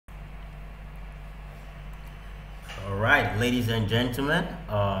All right, ladies and gentlemen,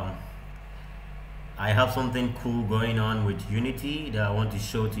 I have something cool going on with Unity that I want to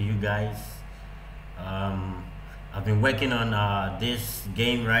show to you guys. Um, I've been working on this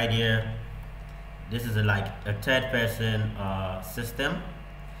game right here. This is like a third-person system,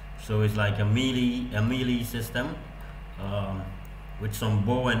 so it's like a melee system um, with some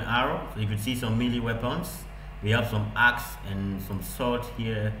bow and arrow. So you can see some melee weapons. We have some axe and some sword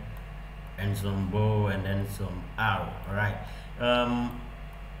here and some bow and then some arrow. All right. um,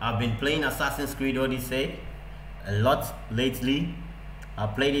 I've been playing Assassin's Creed Odyssey a lot lately. I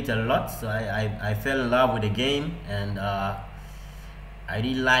played it a lot, so I fell in love with the game, and I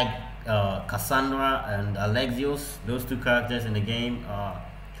really like Cassandra and Alexios, those two characters in the game.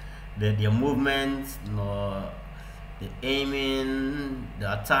 Their movements, the aiming,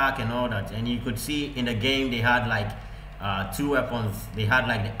 the attack, and all that. And you could see in the game they had like two weapons. They had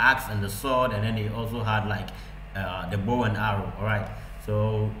like the axe and the sword, and then they also had like the bow and arrow. All right.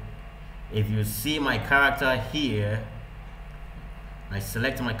 So if you see my character here, I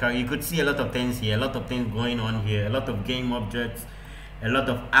select my character. You could see a lot of things here, a lot of things going on here, a lot of game objects, a lot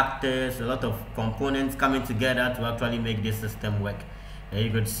of actors, a lot of components coming together to actually make this system work. And you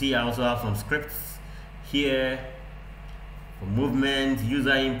could see I also have some scripts here for movement,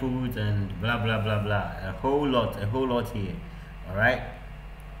 user input, and blah blah blah blah. A whole lot here. All right.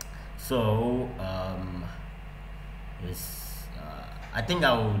 So I think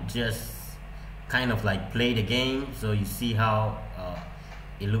I will just kind of like play the game so you see how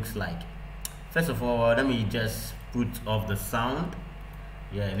it looks like. First of all, let me just put off the sound.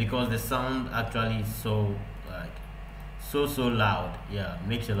 Yeah, because the sound actually is so like so loud. Yeah,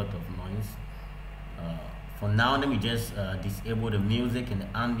 makes a lot of noise. For now, let me just disable the music and the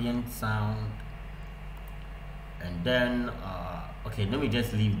ambient sound, and then okay, let me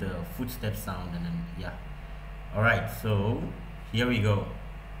just leave the footstep sound, and then yeah. All right, so here we go.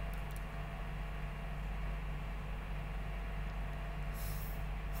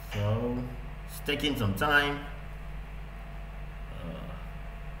 So it's taking some time.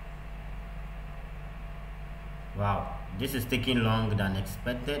 Wow, this is taking longer than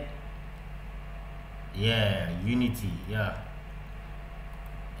expected. Yeah, Unity. Yeah.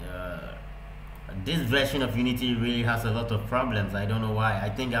 Uh, this version of Unity really has a lot of problems. I don't know why. I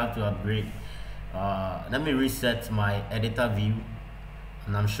think I have to upgrade. Let me reset my editor view,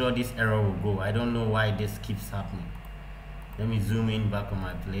 and I'm sure this error will go. I don't know why this keeps happening. Let me zoom in back on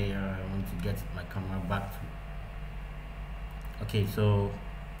my player. I want to get my camera back to. Okay, so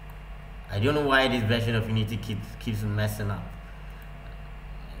I don't know why this version of Unity keeps messing up.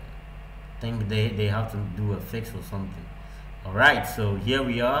 I think they have to do a fix or something. All right, so here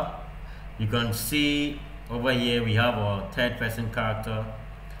we are. You can see over here we have our third-person character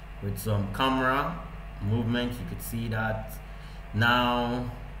with some camera movement. You could see that.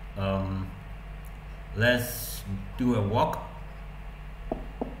 Now let's do a walk.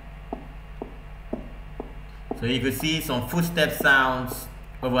 So you can see some footstep sounds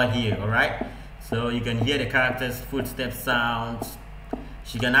over here. All right, so you can hear the character's footstep sounds.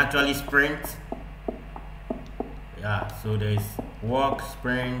 She can actually sprint. Yeah, so there's walk,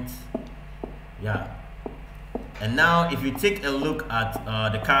 sprint. Yeah, and now if you take a look at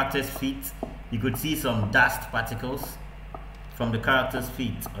the character's feet, you could see some dust particles from the character's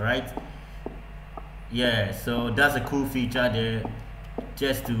feet. All right. Yeah, so that's a cool feature there,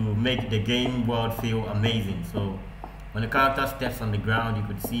 just to make the game world feel amazing. So when the character steps on the ground, you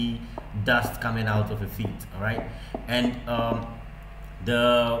could see dust coming out of her feet. All right, and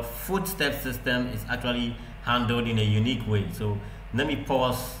the footstep system is actually handled in a unique way. So let me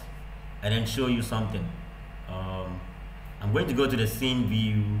pause and then show you something. I'm going to go to the scene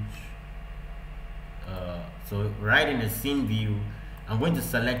view. So right in the scene view, I'm going to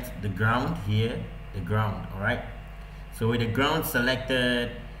select the ground here, the ground. All right, so with the ground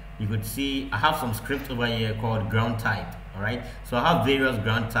selected, you could see I have some script over here called ground type. All right, so I have various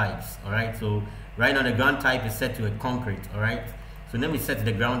ground types. All right, so right now the ground type is set to a concrete. All right, so let me set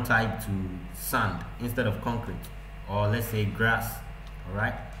the ground type to sand instead of concrete, or let's say grass. All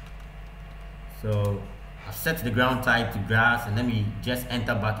right, so I've set the ground type to grass, and let me just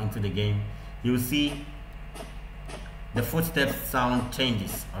enter back into the game. You'll see the footstep sound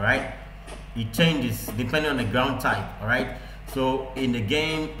changes. All right, it changes depending on the ground type. All right, so in the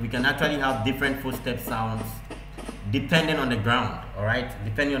game we can actually have different footstep sounds depending on the ground. All right,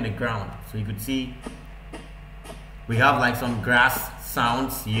 depending on the ground. So you could see we have like some grass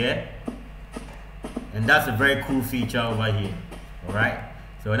sounds here, and that's a very cool feature over here. All right,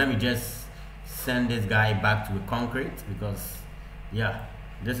 so let me just send this guy back to a concrete, because yeah,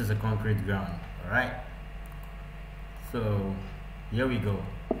 this is a concrete ground. All right, So here we go,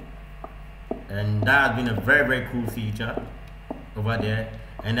 and that has been a very cool feature over there.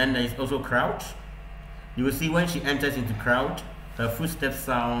 And then there is also crouch. You will see when she enters into crouch, her footstep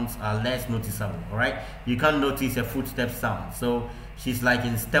sounds are less noticeable. All right, you can't notice her footstep sound, so she's like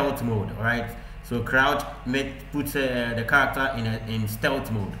in stealth mode. All right, so crouch puts the character in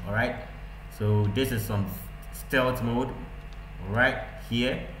stealth mode. All right, so this is some stealth mode right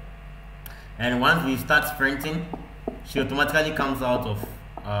here. And once we start sprinting, she automatically comes out of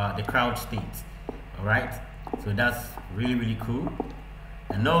the crouch state. All right, so that's really cool.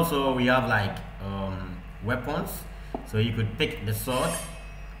 And also we have like weapons, so you could pick the sword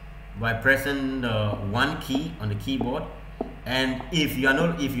by pressing the 1 key on the keyboard, and if you are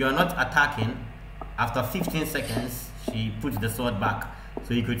not attacking, after 15 seconds she puts the sword back.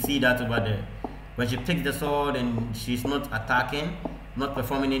 So you could see that over there. When she picks the sword and she's not attacking, not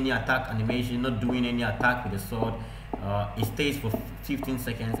performing any attack animation, not doing any attack with the sword, it stays for 15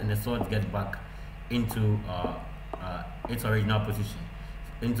 seconds and the sword gets back into its original position,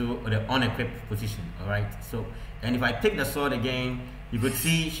 into the unequipped position. All right, so, and if I pick the sword again, you could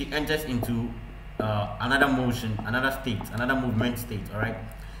see she enters into another motion, another state, another movement state. All right,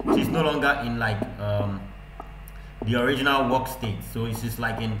 she's no longer in like the original walk state, so it's just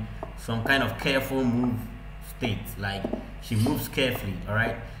like in some kind of careful move state, like she moves carefully. All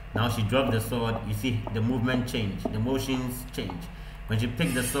right, now she drops the sword, you see the movement change, the motions change. When she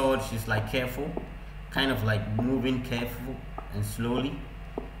picks the sword, she's like careful, kind of like moving careful and slowly.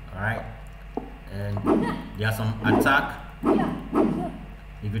 All right, and there are some attack,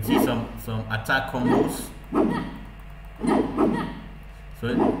 you could see some attack combos.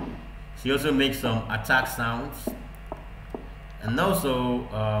 So she also makes some attack sounds, and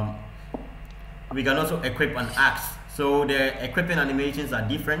also we can also equip an axe. So the equipping animations are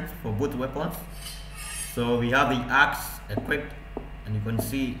different for both weapons. So we have the axe equipped, and you can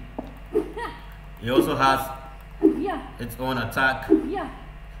see it also has its own attack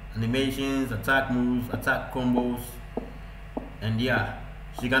animations, attack moves, attack combos, and yeah,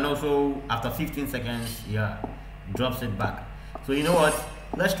 she can also, after 15 seconds, drops it back. So you know what,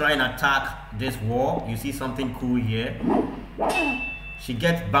 let's try and attack this wall. You see something cool here, she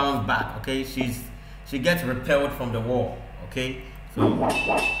gets bounced back. Okay, she gets repelled from the wall. Okay, so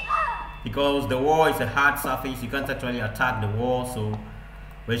because the wall is a hard surface, you can't actually attack the wall. So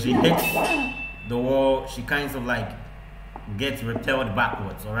when she hits the wall, she kind of like gets repelled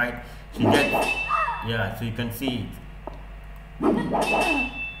backwards. All right, she gets, so you can see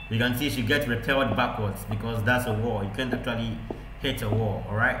it. You can see she gets repelled backwards because that's a wall. You can't actually hit a wall.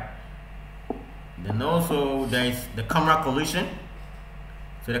 All right, then also there is the camera collision,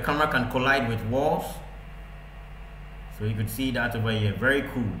 so the camera can collide with walls. So you could see that over here, very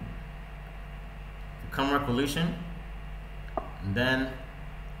cool, the camera collision. And then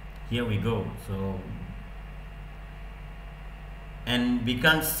here we go, so, and we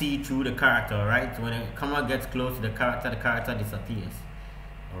can't see through the character, right? So when the camera gets close to the character disappears.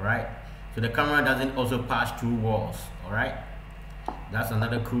 All right, so the camera doesn't also pass through walls. All right, that's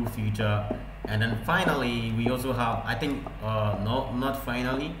another cool feature. And then finally we also have, I think no, not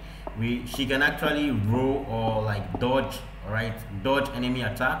finally, she can actually roll or like dodge. All right, dodge enemy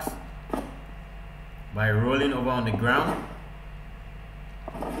attacks by rolling over on the ground.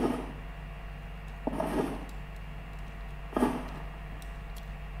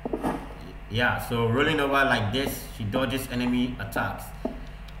 Yeah, so rolling over like this, she dodges enemy attacks.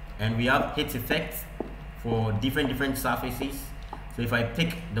 And we have hit effects for different surfaces. So if I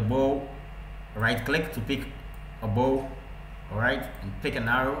pick the bow, right click to pick a bow, all right, and pick an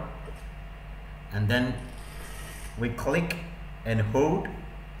arrow, and then we click and hold.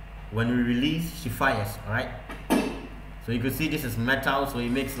 When we release, she fires. All right, so you can see this is metal, so it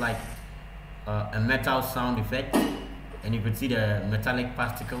makes like a metal sound effect, and you can see the metallic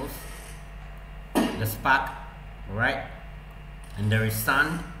particles, the spark. All right, and there is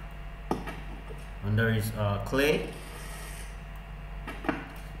sand, and there is clay.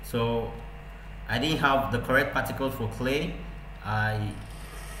 So I didn't have the correct particles for clay. I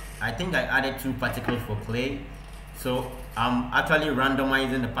think I added 2 particles for clay, so I'm actually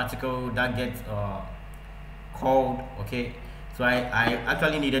randomizing the particle that gets called. Okay, so I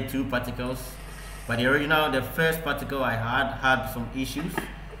actually needed 2 particles, but the first particle I had some issues.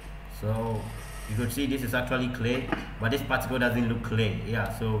 So you could see this is actually clay, but this particle doesn't look clay.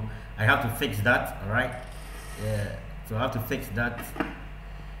 Yeah, so I have to fix that. All right, yeah, so I have to fix that.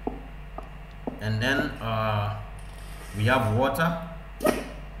 And then we have water.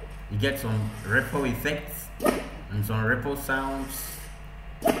 You get some ripple effects and some ripple sounds,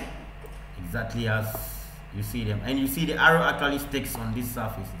 exactly as You see them, and you see the arrow actually sticks on these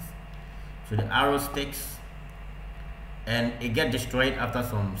surfaces. So the arrow sticks and it gets destroyed after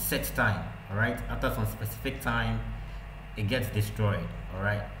some set time. All right, after some specific time it gets destroyed. All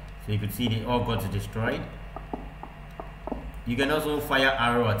right, so you could see they all got destroyed. You can also fire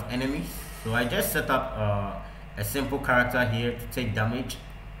arrow at enemies. So I just set up a simple character here to take damage.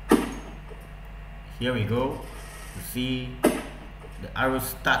 Here we go. You see the arrow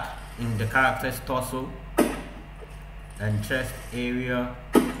stuck in the character's torso and chest area.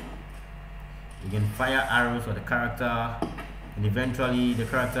 You can fire arrows at the character, and eventually the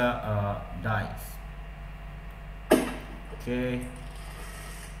character dies. Okay.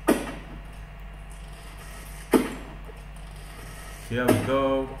 Here we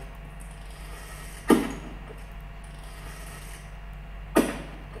go.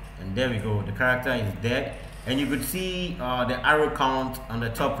 And there we go. The character is dead, and you could see the arrow count on the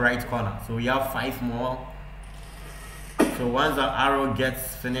top right corner. So we have 5 more. So once our arrow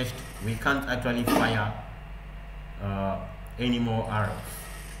gets finished, we can't actually fire any more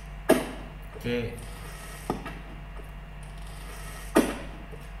arrows. Okay.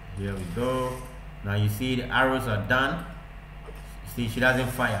 Here we go. Now you see the arrows are done. See, she doesn't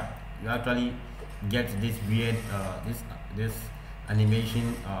fire. You actually get this weird this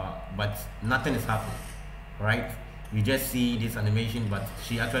animation, but nothing is happening, right? You just see this animation, but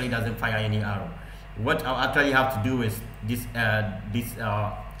she actually doesn't fire any arrow. What I'll actually have to do is this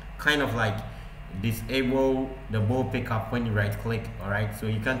kind of like disable the bow pickup when you right click. All right, so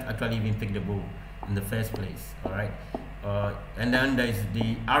you can't actually even pick the bow in the first place. All right, and then there's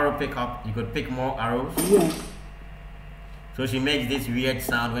the arrow pickup. You could pick more arrows. Yeah. So she makes this weird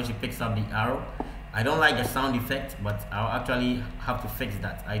sound when she picks up the arrow. I don't like the sound effect, but I'll actually have to fix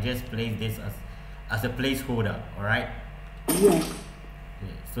that. I just place this as a placeholder. All right. Yeah.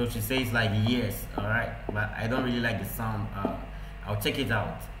 So she says like yes, all right, but I don't really like the sound. I'll take it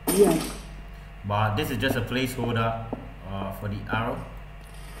out. Yeah. But this is just a placeholder for the arrow.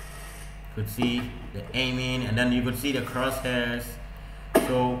 You could see the aiming, and then you could see the crosshairs.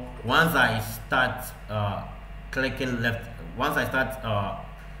 So once I start clicking left, once I start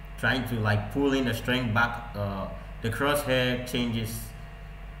trying to like pull in the string back, the crosshair changes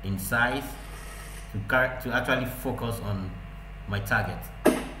in size to actually focus on my target.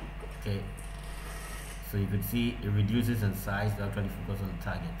 Okay, so you could see it reduces in size to actually focus on the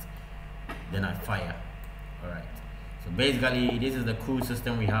target. Then I fire. All right, so basically this is the cool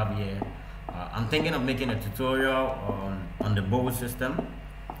system we have here. I'm thinking of making a tutorial on the bow system.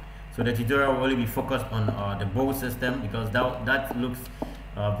 So the tutorial will only be focused on the bow system, because that looks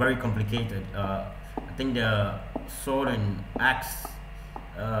very complicated. I think the sword and axe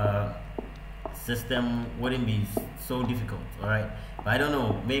system wouldn't be so difficult. All right, but I don't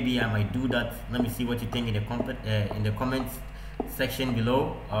know, maybe I might do that. Let me see what you think in the comments section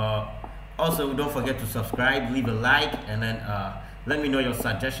below. Also, don't forget to subscribe, leave a like, and then let me know your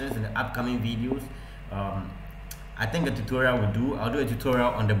suggestions in the upcoming videos. I think a tutorial will do. I'll do a tutorial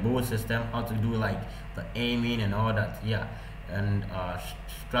on the bow system, how to do like the aiming and all that. Yeah, and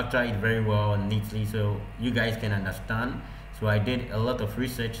structure it very well and neatly so you guys can understand. So I did a lot of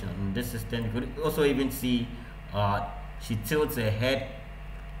research on this system. You could also even see she tilts her head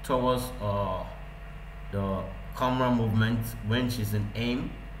towards the camera movement when she's in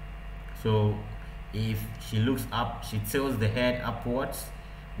aim. So if she looks up, she tilts the head upwards.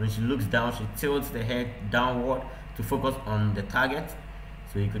 When she looks down, she tilts the head downward to focus on the target.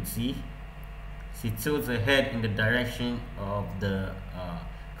 So you could see she tilts her head in the direction of the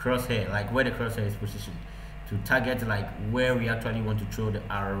crosshair, like where the crosshair is positioned, to target like where we actually want to throw the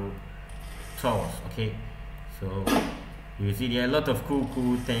arrow towards. Okay, so you see there are a lot of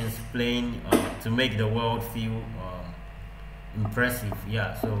cool things playing to make the world feel impressive.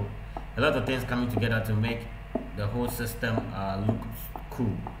 Yeah, so a lot of things coming together to make the whole system look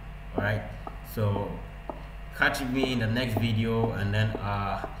cool. All right, so catch me in the next video, and then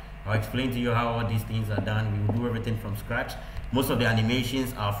I'll explain to you how all these things are done. We will do everything from scratch. Most of the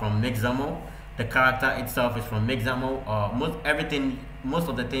animations are from Mixamo. The character itself is from Mixamo. Most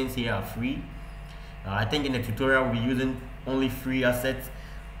of the things here are free. I think in the tutorial we'll be using only free assets.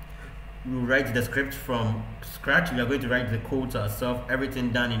 We'll write the script from scratch. We are going to write the code ourselves.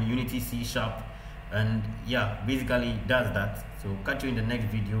 Everything done in Unity C#, and yeah, basically does that. So catch you in the next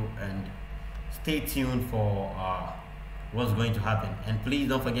video, and stay tuned for what's going to happen. And please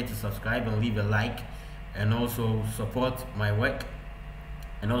don't forget to subscribe and leave a like, and also support my work.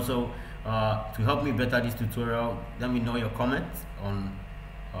 And also to help me better this tutorial, let me know your comments on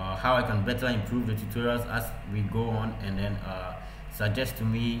how I can better improve the tutorials as we go on, and then suggest to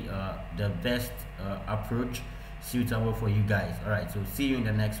me the best approach suitable for you guys. All right, so see you in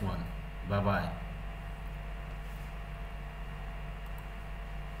the next one. Bye bye.